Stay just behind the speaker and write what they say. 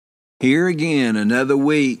Here again, another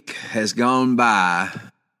week has gone by,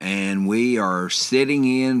 and we are sitting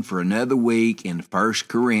in for another week in 1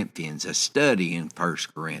 Corinthians, a study in 1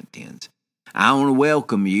 Corinthians. I want to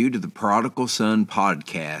welcome you to the Prodigal Son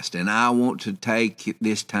podcast, and I want to take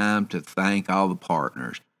this time to thank all the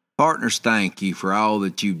partners. Partners, thank you for all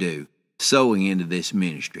that you do, sowing into this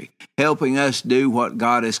ministry, helping us do what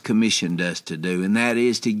God has commissioned us to do, and that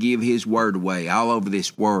is to give His Word away all over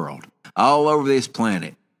this world, all over this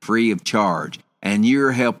planet, free of charge, and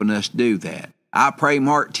you're helping us do that. I pray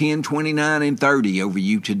Mark 10, 29, and 30 over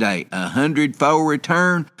you today, 100-fold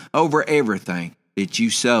return over everything that you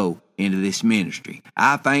sow into this ministry.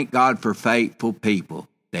 I thank God for faithful people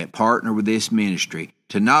that partner with this ministry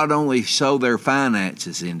to not only sow their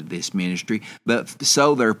finances into this ministry, but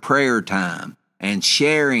sow their prayer time and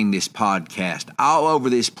sharing this podcast all over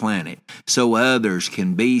this planet so others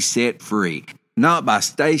can be set free. Not by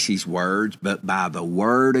Stacy's words, but by the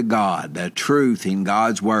Word of God, the truth in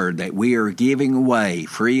God's Word that we are giving away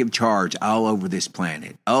free of charge all over this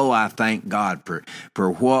planet. Oh, I thank God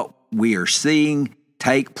for what we are seeing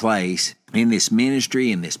take place in this ministry,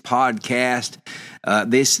 in this podcast.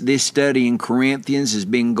 This study in Corinthians has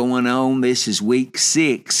been going on. This is week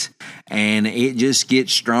 6, and it just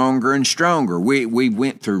gets stronger and stronger. We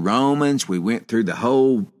went through Romans. We went through the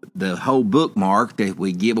whole bookmark that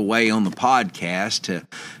we give away on the podcast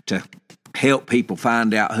to help people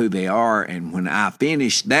find out who they are. And when I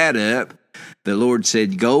finished that up, the Lord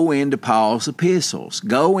said, go into Paul's epistles.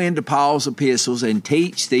 Go into Paul's epistles and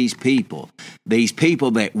teach these people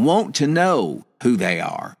that want to know who they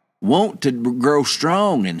are, want to grow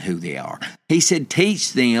strong in who they are. He said,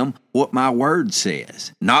 teach them what my word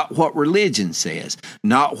says, not what religion says,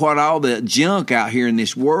 not what all the junk out here in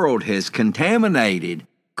this world has contaminated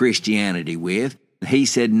Christianity with. He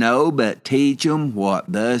said, no, but teach them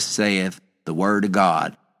what thus saith the Word of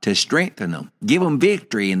God, to strengthen them, give them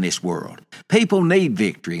victory in this world. People need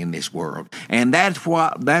victory in this world, and that's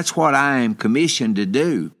what I am commissioned to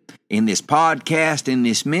do in this podcast, in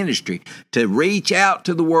this ministry, to reach out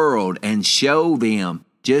to the world and show them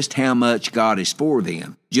just how much God is for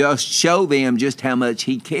them. Just show them just how much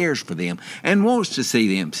He cares for them and wants to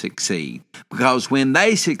see them succeed. Because when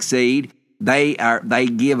they succeed, they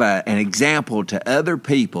give an example to other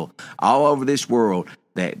people all over this world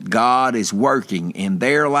that God is working in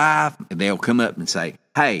their life. They'll come up and say,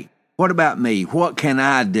 hey, what about me? What can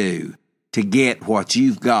I do to get what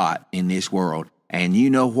you've got in this world? And you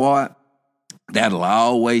know what? That'll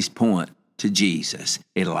always point to Jesus.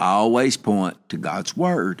 It'll always point to God's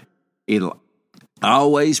Word. It'll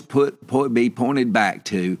always be pointed back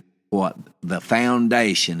to what the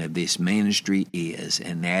foundation of this ministry is,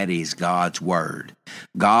 and that is God's Word.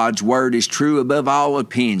 God's Word is true above all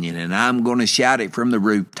opinion, and I'm going to shout it from the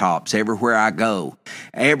rooftops everywhere I go.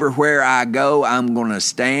 Everywhere I go, I'm going to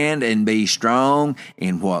stand and be strong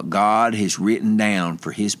in what God has written down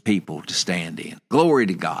for His people to stand in. Glory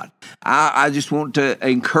to God. I just want to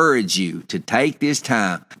encourage you to take this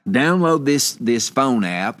time, download this phone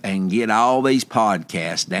app, and get all these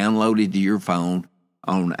podcasts downloaded to your phone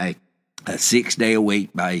on a 6-day-a-week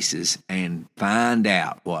basis and find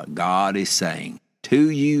out what God is saying to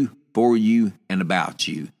you, for you, and about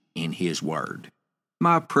you in His Word.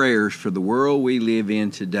 My prayers for the world we live in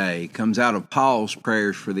today comes out of Paul's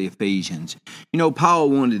prayers for the Ephesians. You know, Paul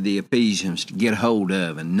wanted the Ephesians to get hold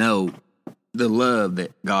of and know the love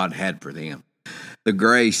that God had for them, the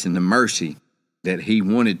grace and the mercy that He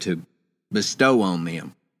wanted to bestow on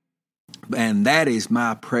them. And that is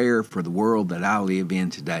my prayer for the world that I live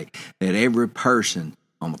in today, that every person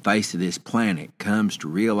on the face of this planet comes to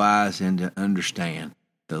realize and to understand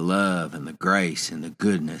the love and the grace and the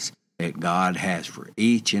goodness that God has for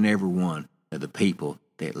each and every one of the people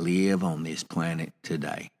that live on this planet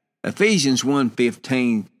today. Ephesians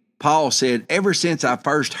 1:15, Paul said, ever since I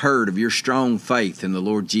first heard of your strong faith in the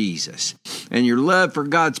Lord Jesus and your love for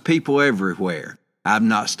God's people everywhere, I've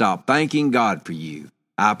not stopped thanking God for you.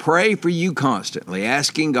 I pray for you constantly,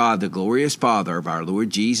 asking God, the glorious Father of our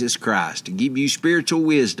Lord Jesus Christ, to give you spiritual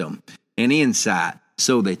wisdom and insight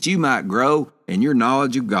so that you might grow in your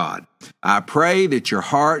knowledge of God. I pray that your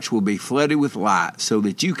hearts will be flooded with light so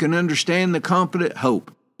that you can understand the confident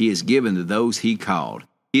hope He has given to those He called,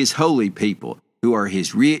 His holy people, who are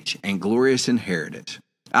His rich and glorious inheritance.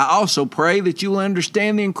 I also pray that you will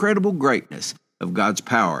understand the incredible greatness of God's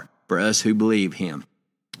power for us who believe Him.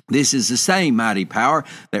 This is the same mighty power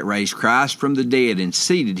that raised Christ from the dead and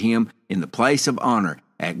seated Him in the place of honor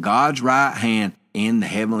at God's right hand in the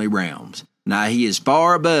heavenly realms. Now He is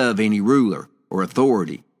far above any ruler or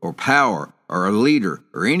authority or power or a leader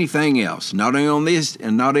or anything else, not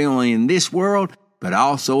only in this world, but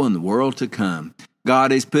also in the world to come.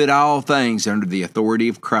 God has put all things under the authority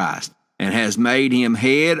of Christ and has made him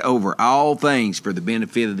head over all things for the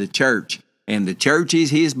benefit of the church. And the church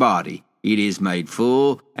is his body. It is made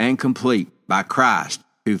full and complete by Christ,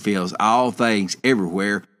 who fills all things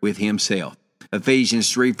everywhere with himself.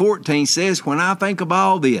 Ephesians 3:14 says, when I think of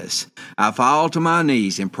all this, I fall to my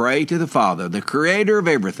knees and pray to the Father, the creator of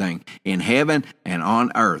everything in heaven and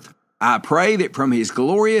on earth. I pray that from his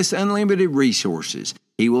glorious unlimited resources,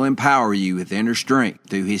 he will empower you with inner strength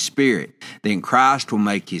through his Spirit. Then Christ will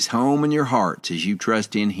make his home in your hearts as you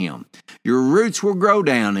trust in him. Your roots will grow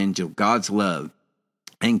down into God's love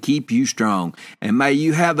and keep you strong. And may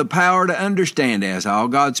you have the power to understand, as all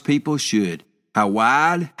God's people should, how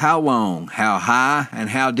wide, how long, how high, and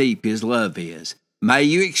how deep his love is. May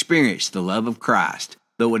you experience the love of Christ.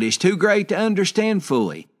 Though it is too great to understand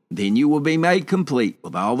fully, then you will be made complete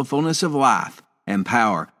with all the fullness of life and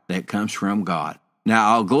power that comes from God. Now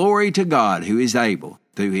all glory to God, who is able,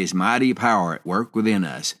 through his mighty power at work within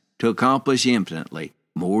us, to accomplish infinitely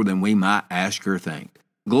more than we might ask or think.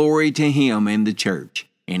 Glory to him in the church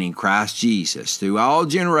and in Christ Jesus through all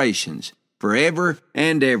generations, forever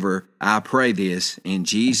and ever. I pray this in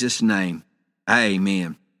Jesus' name.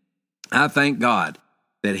 Amen. I thank God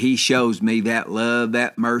that he shows me that love,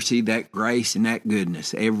 that mercy, that grace, and that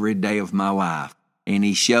goodness every day of my life. And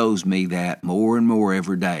he shows me that more and more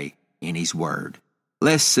every day in his word.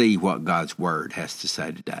 Let's see what God's word has to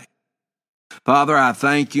say today. Father, I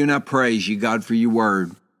thank you and I praise you, God, for your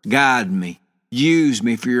word. Guide me. Use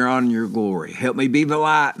me for your honor and your glory. Help me be the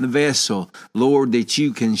light and the vessel, Lord, that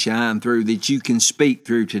you can shine through, that you can speak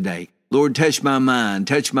through today. Lord, touch my mind,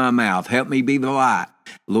 touch my mouth. Help me be the light,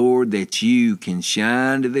 Lord, that you can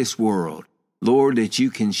shine to this world. Lord, that you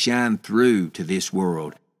can shine through to this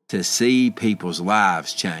world to see people's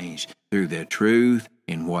lives change through the truth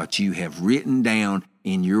and what you have written down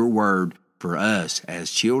in your word for us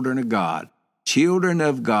as children of God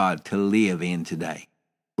to live in today.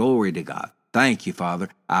 Glory to God. Thank you, Father.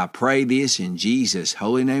 I pray this in Jesus'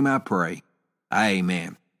 holy name I pray.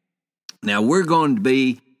 Amen. Now we're going to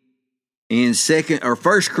be in 1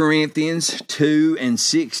 Corinthians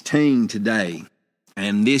 2:16 today.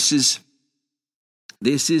 And this is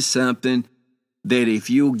something that if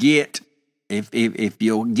you'll get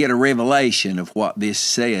a revelation of what this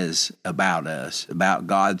says about us, about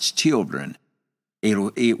God's children,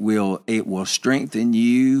 it will strengthen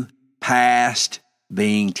you past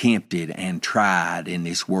being tempted and tried in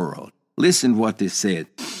this world. Listen to what this said.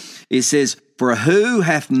 It says, for who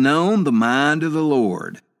hath known the mind of the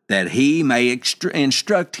Lord, that he may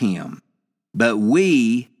instruct him? But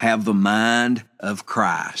we have the mind of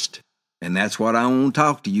Christ. And that's what I want to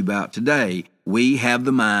talk to you about today. We have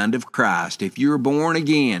the mind of Christ. If you're born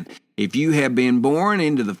again, if you have been born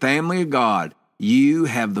into the family of God, you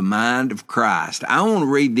have the mind of Christ. I want to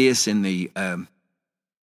read this in the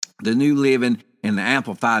New Living in the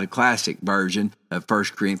Amplified Classic version of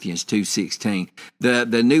 1 Corinthians 2:16.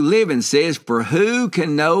 The New Living says, for who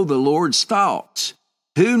can know the Lord's thoughts?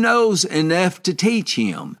 Who knows enough to teach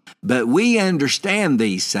him? But we understand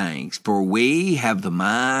these things, for we have the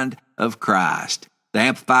mind of Christ. The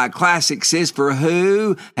Amplified Classic says, for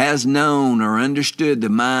who has known or understood the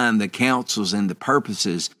mind, the counsels, and the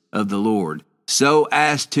purposes of the Lord, so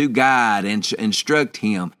as to guide and instruct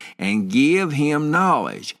him and give him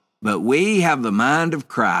knowledge? But we have the mind of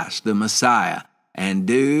Christ, the Messiah, and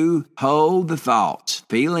do hold the thoughts,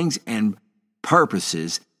 feelings, and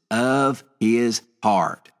purposes of his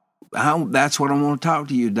heart. That's what I want to talk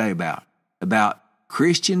to you today about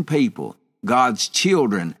Christian people. God's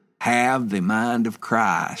children have the mind of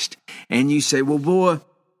Christ. And you say, well, boy,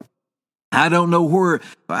 I don't know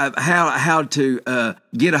how to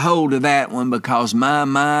get a hold of that one, because my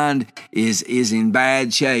mind is in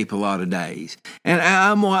bad shape a lot of days. And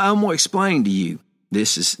I'm going to explain to you.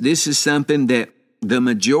 This is something that the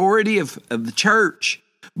majority of the church,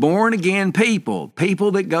 born again people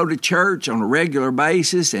that go to church on a regular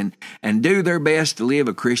basis and do their best to live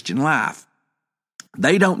a Christian life,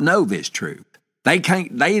 they don't know this truth. They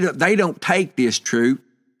don't take this truth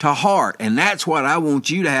to heart. And that's what I want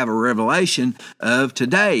you to have a revelation of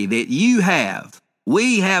today, that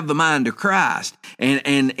we have the mind of Christ. And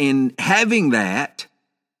in having that,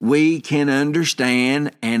 we can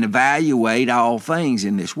understand and evaluate all things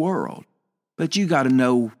in this world. But you got to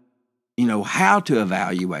know, how to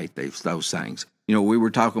evaluate those things. We were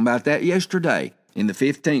talking about that yesterday in the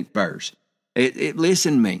 15th verse.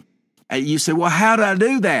 Listen to me. You say, well, how do I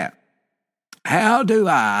do that? How do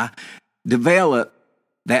I develop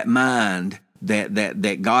that mind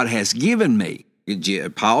that God has given me?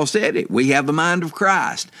 Paul said it. We have the mind of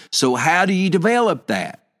Christ. So how do you develop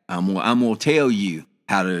that? I'm going to tell you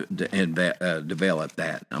how to develop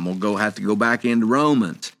that. I'm going to have to go back into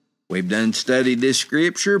Romans. We've studied this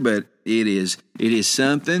scripture, but it is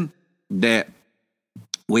something that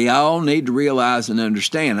we all need to realize and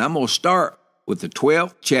understand. I'm going to start with the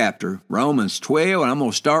 12th chapter, Romans 12, and I'm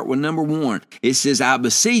going to start with number 1. It says, I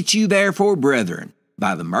beseech you therefore, brethren,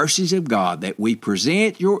 by the mercies of God, that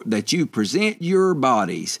you present your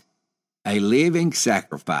bodies a living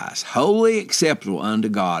sacrifice, wholly acceptable unto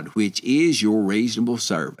God, which is your reasonable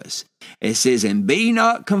service. It says, and be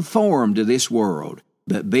not conformed to this world,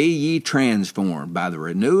 but be ye transformed by the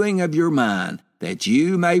renewing of your mind, that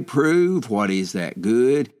you may prove what is that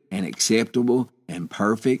good and acceptable and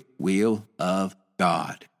perfect will of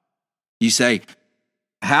God. You say,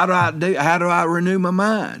 how do I renew my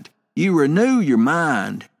mind? You renew your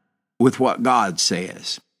mind with what God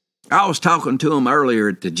says. I was talking to him earlier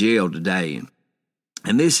at the jail today,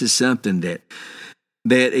 and this is something that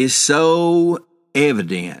is so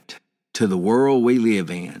evident to the world we live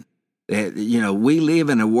in. That, we live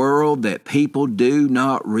in a world that people do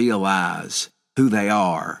not realize who they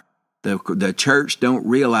are. The church don't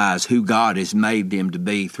realize who God has made them to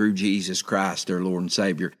be through Jesus Christ, their Lord and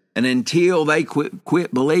Savior. And until they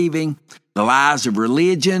quit believing the lies of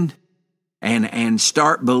religion and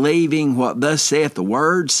start believing what thus saith the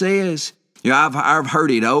Word says, I've heard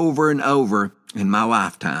it over and over in my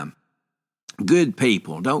lifetime. Good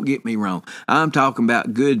people, don't get me wrong. I'm talking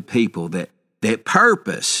about good people that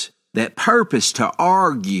purpose to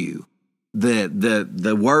argue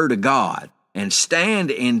the Word of God and stand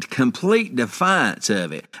in complete defiance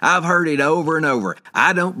of it. I've heard it over and over.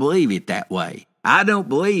 I don't believe it that way. I don't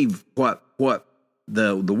believe what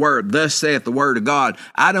the Word, thus saith the Word of God.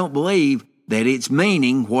 I don't believe that it's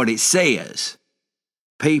meaning what it says.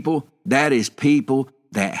 People, that is people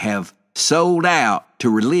that have sold out to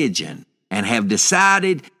religion and have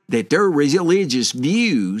decided that their religious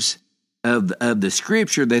views of the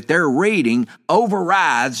scripture that they're reading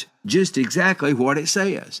overrides just exactly what it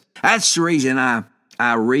says. That's the reason I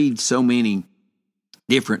read so many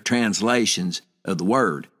different translations of the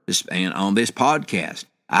Word and on this podcast.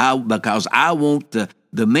 Because I want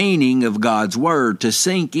the meaning of God's Word to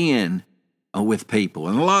sink in with people.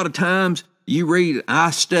 And a lot of times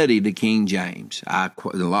I study the King James.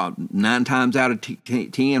 9 times out of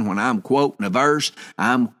 10 when I'm quoting a verse,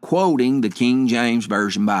 I'm quoting the King James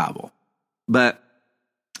Version Bible. But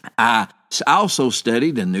I also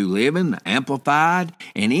study the New Living, the Amplified,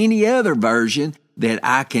 and any other version that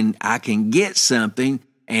I can get something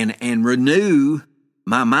and renew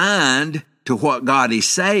my mind to what God is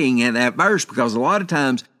saying in that verse. Because a lot of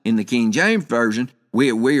times in the King James Version,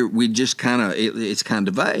 we just kind of it's kind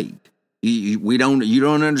of vague. You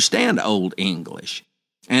don't understand Old English,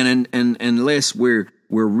 and unless we're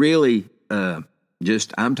really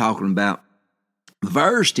I'm talking about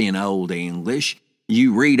versed in Old English,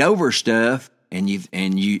 you read over stuff and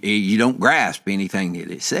you don't grasp anything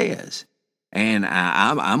that it says. And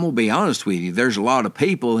I'm gonna be honest with you. There's a lot of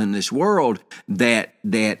people in this world that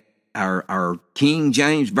are King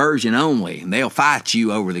James Version only, and they'll fight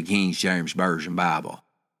you over the King James Version Bible.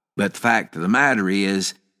 But the fact of the matter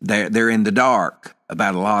is, they're in the dark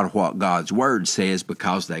about a lot of what God's Word says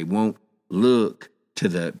because they won't look to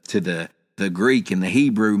the Greek and the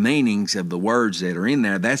Hebrew meanings of the words that are in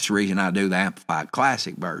there. That's the reason I do the Amplified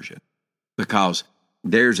Classic Version, because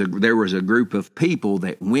there was a group of people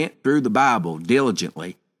that went through the Bible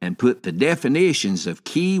diligently and put the definitions of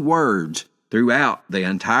key words throughout the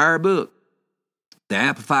entire book. The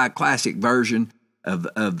Amplified Classic Version of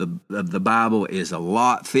the Bible is a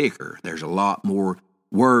lot thicker. There's a lot more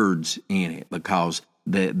words in it because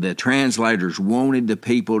the translators wanted the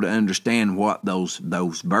people to understand what those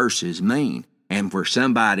verses mean. And for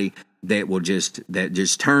somebody that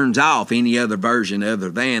just turns off any other version other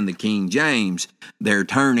than the King James, they're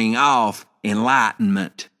turning off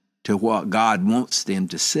enlightenment to what God wants them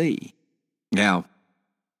to see. Now,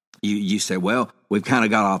 you say, well, we've kind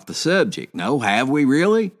of got off the subject. No, have we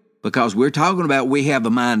really? Because we're talking about we have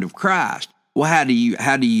the mind of Christ. Well, how do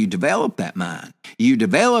you develop that mind? You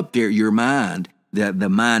develop your mind, the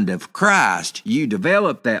mind of Christ. You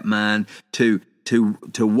develop that mind to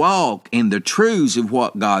walk in the truths of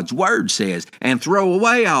what God's Word says and throw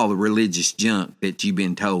away all the religious junk that you've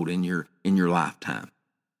been told in your lifetime.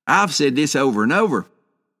 I've said this over and over.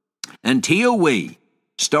 Until we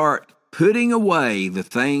start putting away the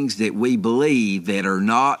things that we believe that are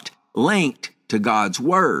not linked to God's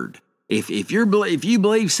Word. If you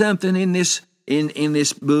believe something in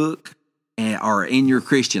this book or in your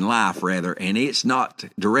Christian life rather, and it's not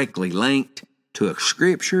directly linked to a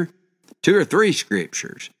scripture, 2 or 3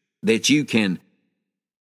 scriptures that you can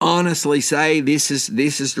honestly say, this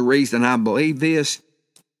is the reason I believe this,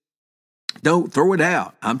 don't throw it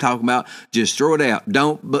out. I'm talking about just throw it out.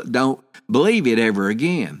 Don't believe it ever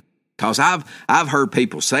again. Because I've heard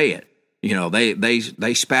people say it. You know,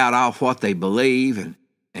 they spout off what they believe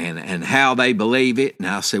and how they believe it. And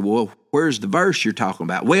I'll say, well, where's the verse you're talking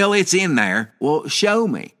about? Well, it's in there. Well, show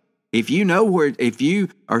me. If you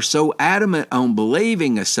are so adamant on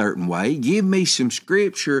believing a certain way, give me some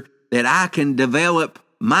scripture that I can develop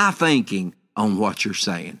my thinking on what you're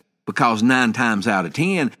saying. Because 9 times out of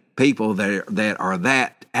 10, people that are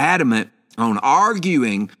that adamant on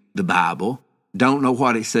arguing the Bible don't know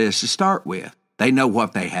what it says to start with. They know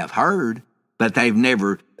what they have heard, but they've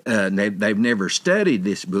never studied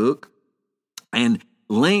this book and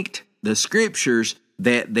linked the scriptures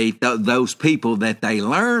that those people that they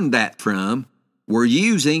learned that from were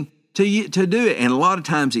using to do it. And a lot of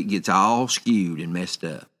times it gets all skewed and messed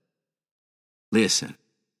up. Listen,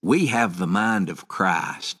 we have the mind of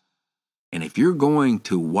Christ. And if you're going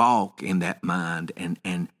to walk in that mind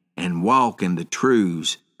and walk in the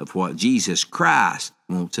truths of what Jesus Christ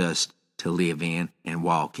wants us to live in and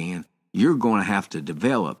walk in, you're going to have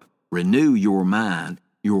to renew your mind,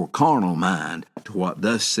 your carnal mind, to what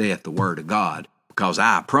thus saith the Word of God. Because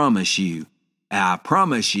I promise you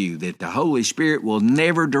that the Holy Spirit will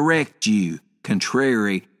never direct you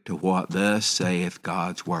contrary to what thus saith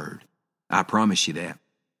God's Word. I promise you that.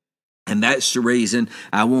 And that's the reason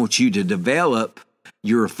I want you to develop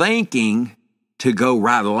your thinking to go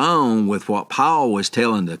right along with what Paul was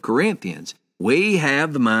telling the Corinthians. We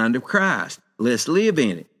have the mind of Christ. Let's live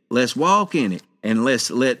in it. Let's walk in it. And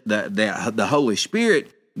let's let the Holy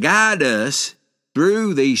Spirit guide us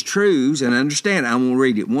through these truths and understand. I'm going to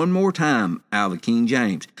read it one more time out of the King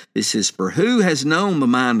James. It says, for who has known the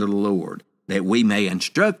mind of the Lord, that we may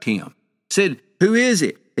instruct him? It said, who is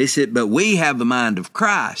it? He said, but we have the mind of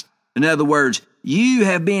Christ. In other words, you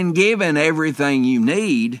have been given everything you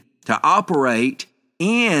need to operate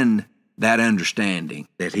in that understanding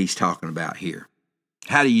that he's talking about here.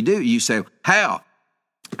 How do? You say, how?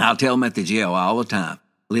 I'll tell them at the jail all the time,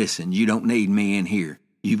 listen, you don't need me in here.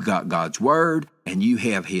 You've got God's Word, and you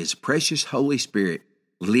have His precious Holy Spirit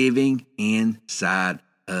living inside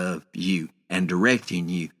of you and directing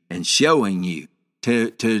you and showing you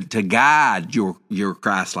to guide your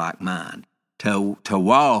Christ-like mind, to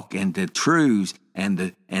walk in the truths and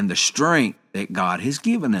the strength that God has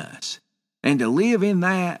given us. And to live in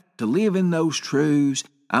that, to live in those truths,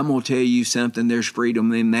 I'm going to tell you something, there's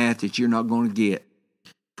freedom in that you're not going to get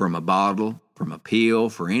from a bottle, from a pill,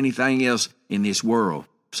 for anything else in this world,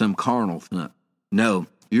 some carnal thing. No,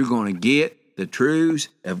 you're going to get the truths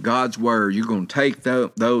of God's Word. You're going to take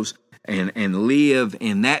those and live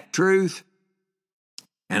in that truth.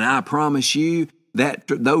 And I promise you that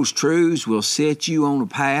those truths will set you on a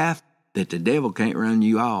path that the devil can't run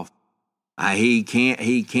you off. He can't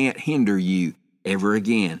hinder you ever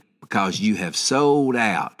again, because you have sold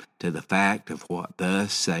out to the fact of what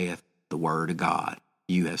thus saith the Word of God.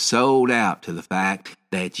 You have sold out to the fact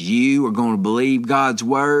that you are going to believe God's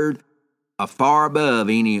Word far above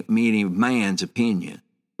any man's opinion.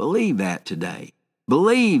 Believe that today.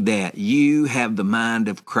 Believe that you have the mind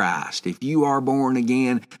of Christ. If you are born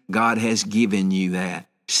again, God has given you that.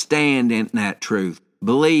 Stand in that truth.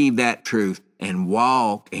 Believe that truth and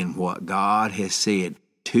walk in what God has said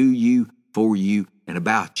to you, for you, and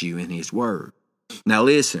about you in His Word. Now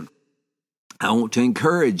listen, I want to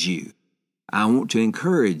encourage you. I want to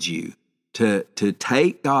encourage you to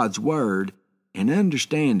take God's Word and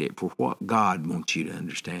understand it for what God wants you to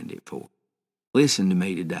understand it for. Listen to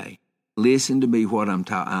me today. Listen to me what I'm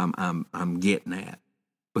getting at.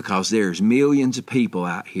 Because there's millions of people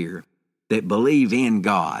out here that believe in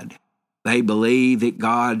God. They believe that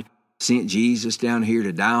God sent Jesus down here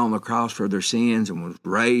to die on the cross for their sins and was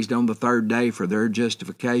raised on the third day for their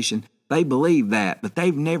justification. They believe that, but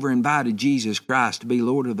they've never invited Jesus Christ to be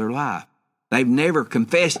Lord of their life. They've never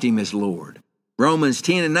confessed Him as Lord. Romans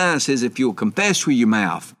 10:9 says, if you'll confess with your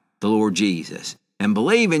mouth the Lord Jesus and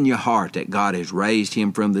believe in your heart that God has raised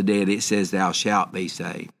Him from the dead, it says, thou shalt be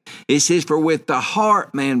saved. It says, for with the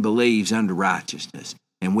heart man believes unto righteousness,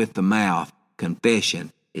 and with the mouth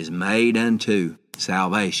confession is made unto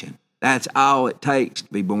salvation. That's all it takes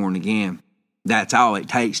to be born again. That's all it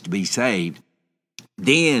takes to be saved.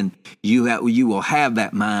 Then you will have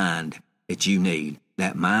that mind that you need,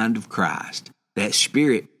 that mind of Christ, that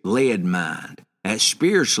Spirit-led mind, that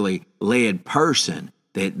spiritually led person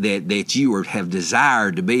that you have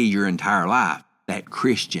desired to be your entire life, that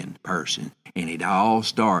Christian person. And it all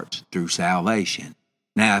starts through salvation.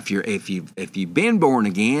 Now, if you've been born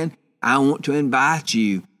again, I want to invite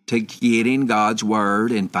you to get in God's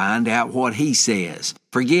Word and find out what He says.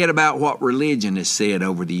 Forget about what religion has said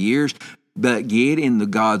over the years, but get in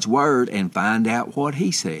God's Word and find out what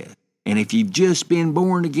He says. And if you've just been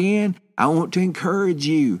born again, I want to encourage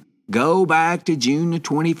you. Go back to June the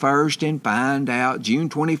 21st and find out, June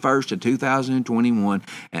 21st of 2021,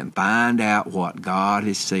 and find out what God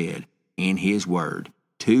has said in His Word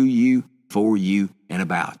to you, for you, and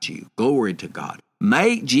about you. Glory to God.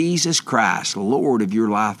 Make Jesus Christ Lord of your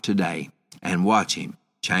life today and watch Him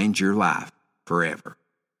change your life forever.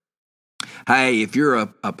 Hey, if you're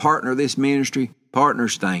a partner of this ministry,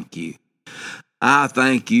 partners, thank you. I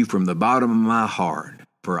thank you from the bottom of my heart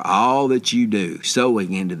for all that you do,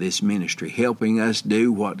 sowing into this ministry, helping us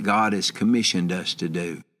do what God has commissioned us to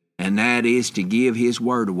do, and that is to give His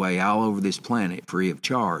Word away all over this planet free of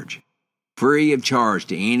charge. Free of charge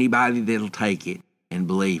to anybody that'll take it and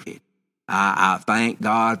believe it. I thank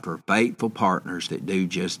God for faithful partners that do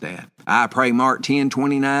just that. I pray Mark 10,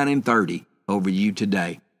 29, and 30 over you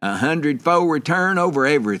today. 100-fold return over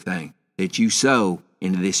everything that you sow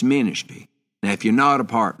into this ministry. Now, if you're not a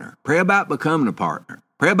partner, pray about becoming a partner.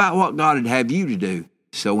 Pray about what God would have you to do,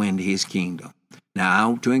 sow into His kingdom. Now, I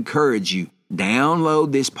want to encourage you,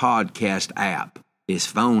 download this podcast app, this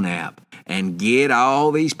phone app, and get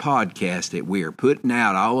all these podcasts that we are putting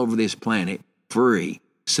out all over this planet free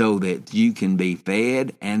so that you can be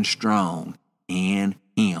fed and strong in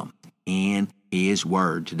Him, in His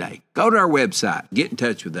Word today. Go to our website. Get in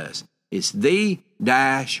touch with us. It's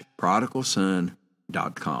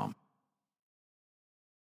the-prodigalson.com.